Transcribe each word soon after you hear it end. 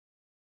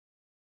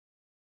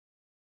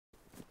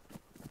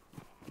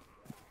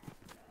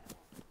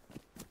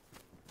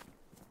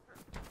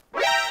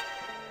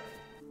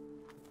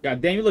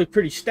God damn, you look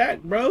pretty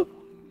stacked, bro.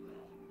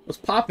 What's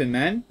poppin',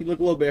 man? You look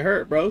a little bit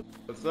hurt, bro.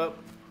 What's up?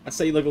 I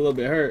say you look a little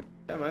bit hurt.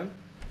 Yeah, man.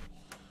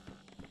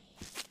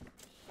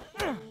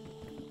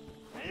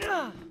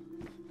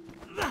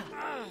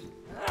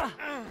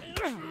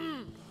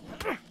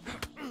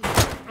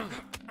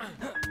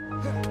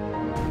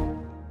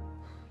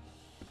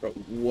 Bro,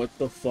 what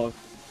the fuck?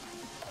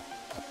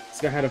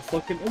 This guy had a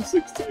fucking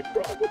M16,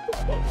 bro. What the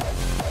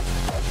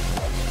fuck?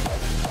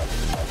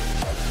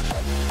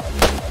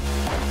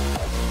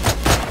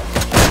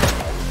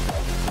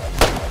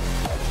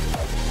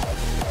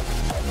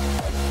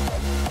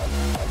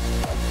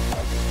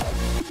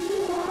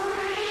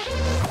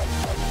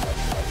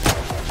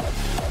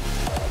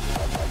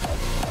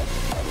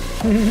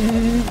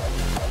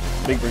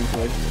 Big brain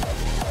play.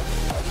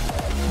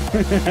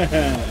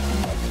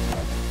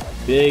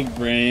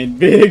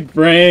 Big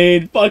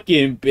brain,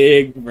 fucking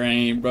big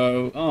brain,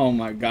 bro. Oh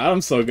my god,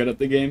 I'm so good at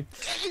the game.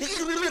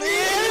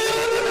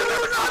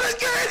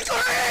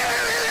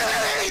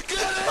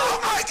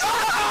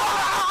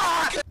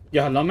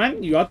 Yo, hello,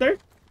 man? You out there?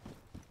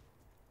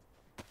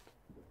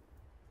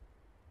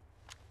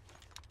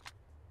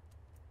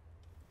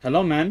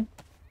 Hello, man?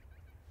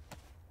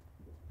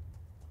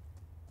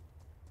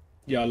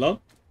 Yeah, hello?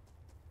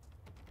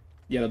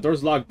 Yeah, the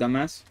door's locked,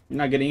 dumbass. You're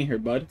not getting in here,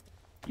 bud.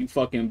 You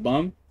fucking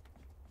bum.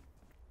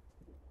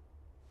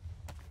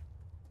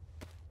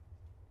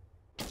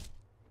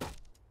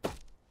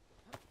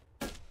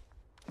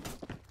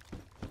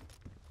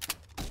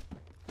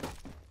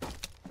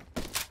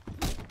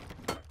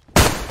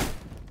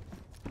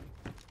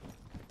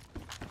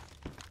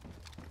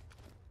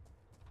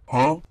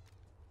 Huh?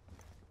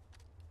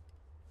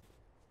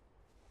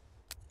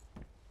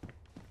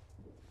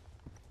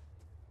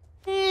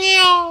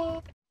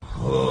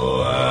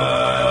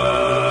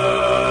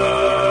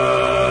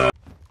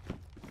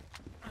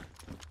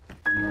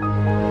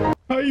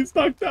 How are you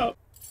knocked out?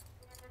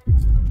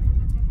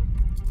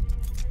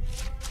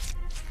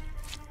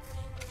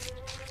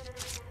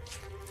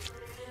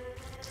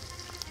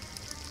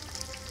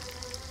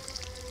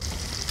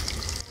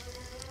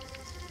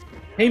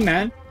 Hey,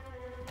 man.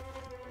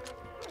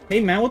 Hey,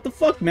 man, what the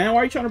fuck, man?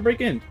 Why are you trying to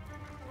break in?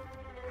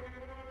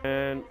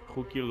 And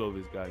who killed all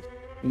these guys?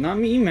 Not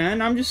me,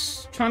 man. I'm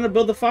just trying to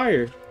build a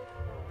fire.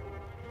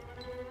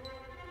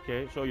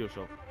 Okay, show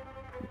yourself.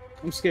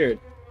 I'm scared.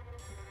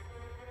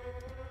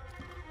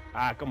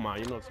 Ah, come on,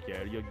 you're not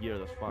scared. You're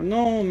geared as fuck.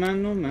 No,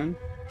 man. No, man.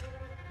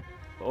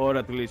 Or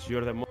at least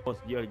you're the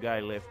most geared guy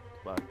left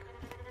back.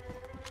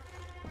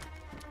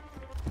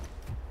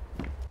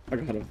 I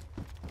got him.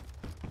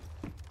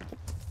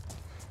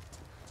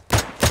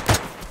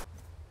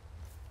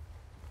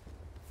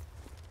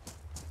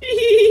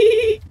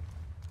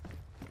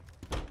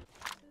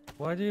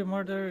 Why do you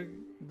murder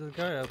this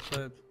guy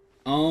outside?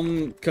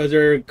 Cause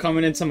they're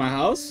coming into my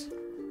house.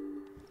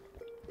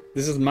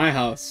 This is my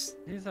house.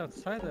 He's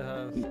outside the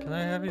house. Can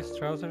I have his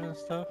trousers and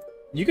stuff?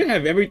 You can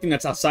have everything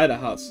that's outside the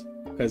house.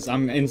 Cause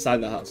I'm inside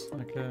the house.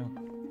 Okay.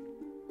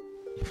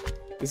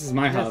 This is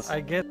my Yes, house. I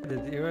get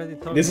it. You already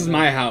told This me is that.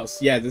 my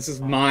house. Yeah, this is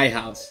my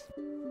house.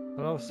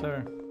 Hello,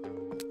 sir.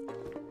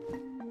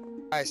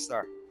 Hi,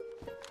 sir.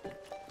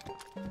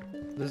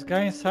 This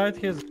guy inside,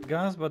 he has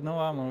guns but no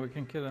ammo. We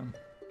can kill him.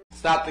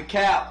 Stop the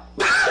cap.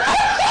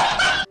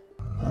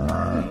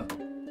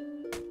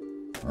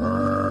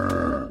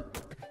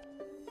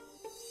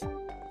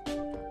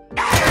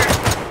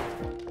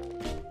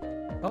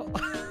 Oh.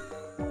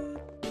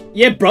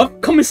 Yeah,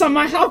 bruv. Come inside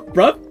my house,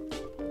 bruv.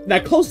 Now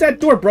close that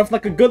door, bruv,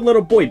 like a good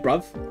little boy,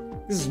 bruv.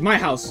 This is my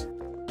house.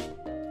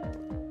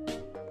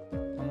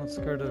 I'm not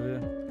scared of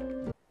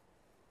you.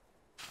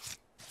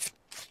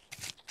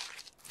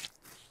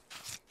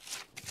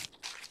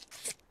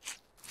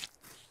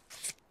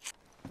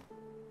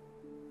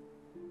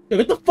 Yo,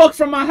 get the fuck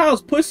from my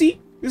house,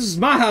 pussy. This is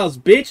my house,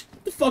 bitch.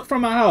 Get the fuck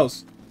from my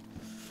house.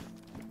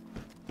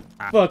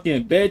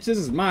 Fucking bitch, this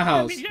is my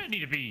house. You don't need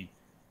to be.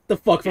 The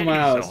fuck from You my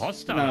don't need to be house. so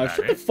hostile Nah, about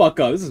shut it. the fuck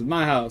up. This is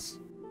my house.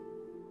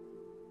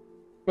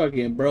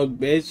 Fucking broke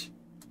bitch.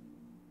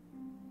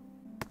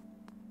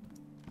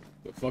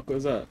 The fuck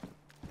was that?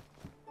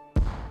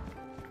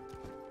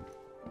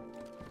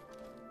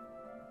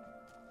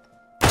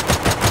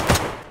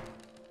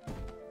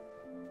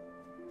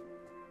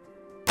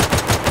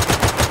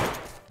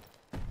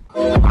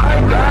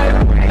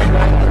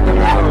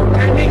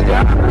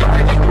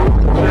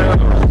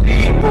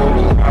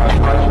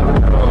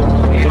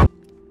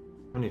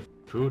 Any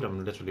food?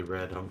 I'm literally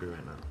red hungry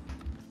right now.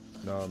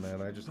 No,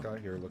 man, I just got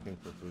here looking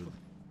for food.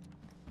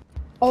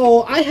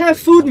 Oh, I have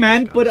food,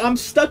 man, but I'm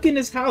stuck in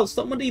this house.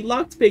 Somebody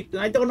lockpicked and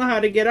I don't know how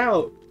to get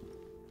out.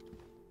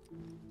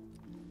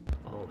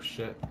 Oh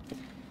shit.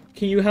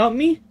 Can you help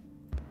me?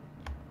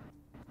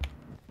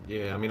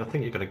 Yeah, I mean, I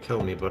think you're gonna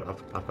kill me, but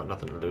I've got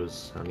nothing to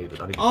lose. I need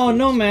Oh, food,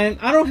 no, so- man.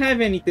 I don't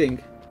have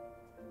anything.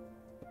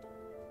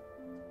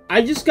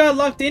 I just got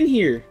locked in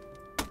here.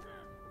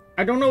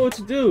 I don't know what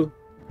to do.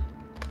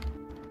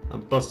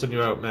 I'm busting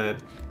you out, man.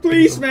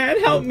 Please, man,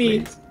 help me.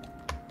 Please.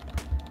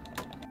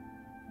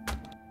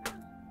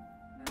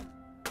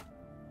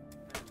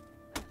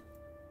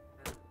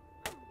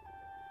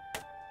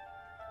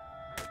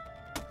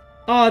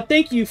 Aw,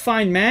 thank you,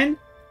 fine man.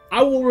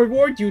 I will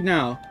reward you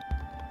now.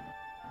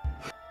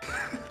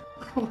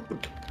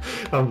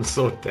 I'm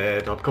so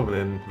dead. I'm coming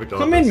in regardless.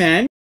 Come in,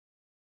 man.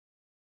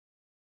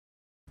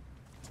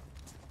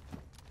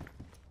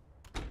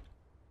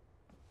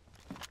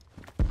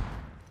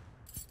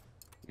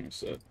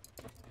 What's up?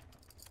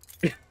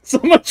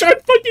 Someone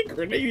tried fucking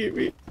grenading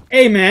me.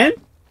 Hey, man.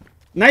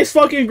 Nice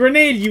fucking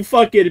grenade, you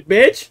fucking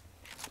bitch.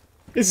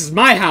 This is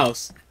my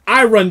house.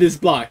 I run this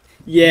block.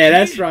 Yeah,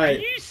 that's right.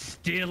 Are you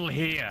still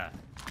here?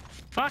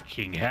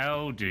 Fucking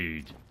hell,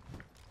 dude.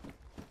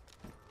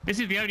 This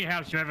is the only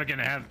house you're ever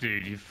gonna have,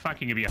 dude. You're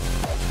fucking gonna be a...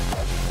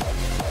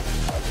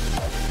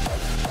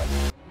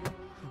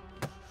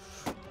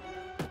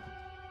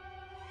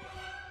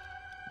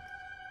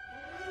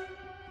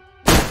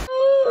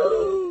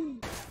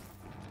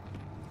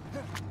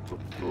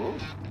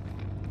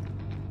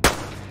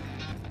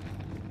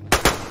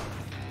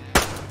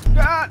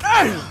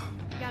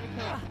 You gotta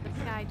kill this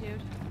guy,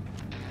 dude.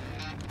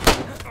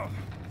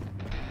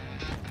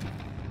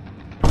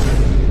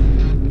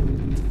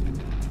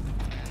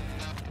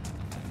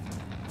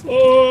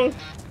 Oh.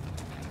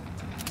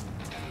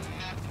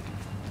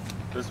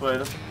 This way,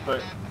 this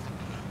way.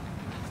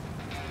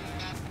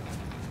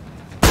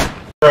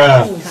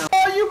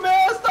 Oh, you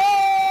missed!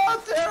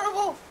 Oh,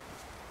 terrible!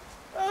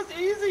 That was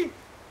easy!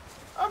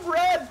 I'm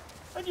red,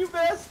 and you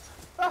missed!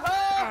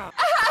 Haha!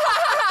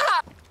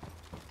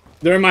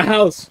 They're in my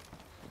house.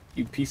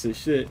 You piece of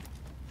shit.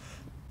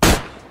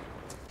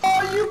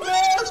 Oh, you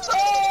missed!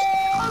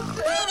 Oh,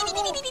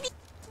 terrible!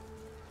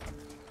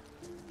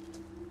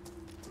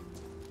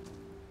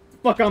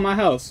 Fuck out my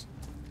house.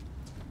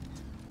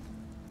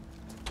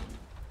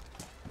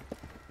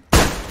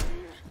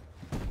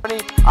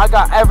 I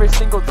got every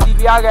single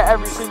TV, I got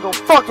every single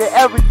fucking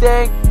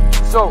everything.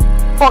 So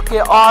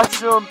fucking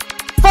awesome.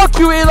 Fuck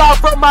you, Eli,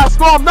 from my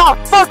school. I'm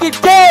not fucking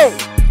gay.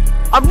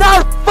 I'm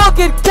not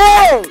fucking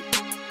gay.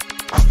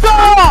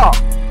 Stop.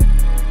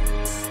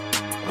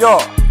 Yo,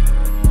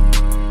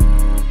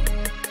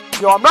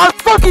 I'm not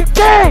fucking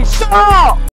gay. Shut up.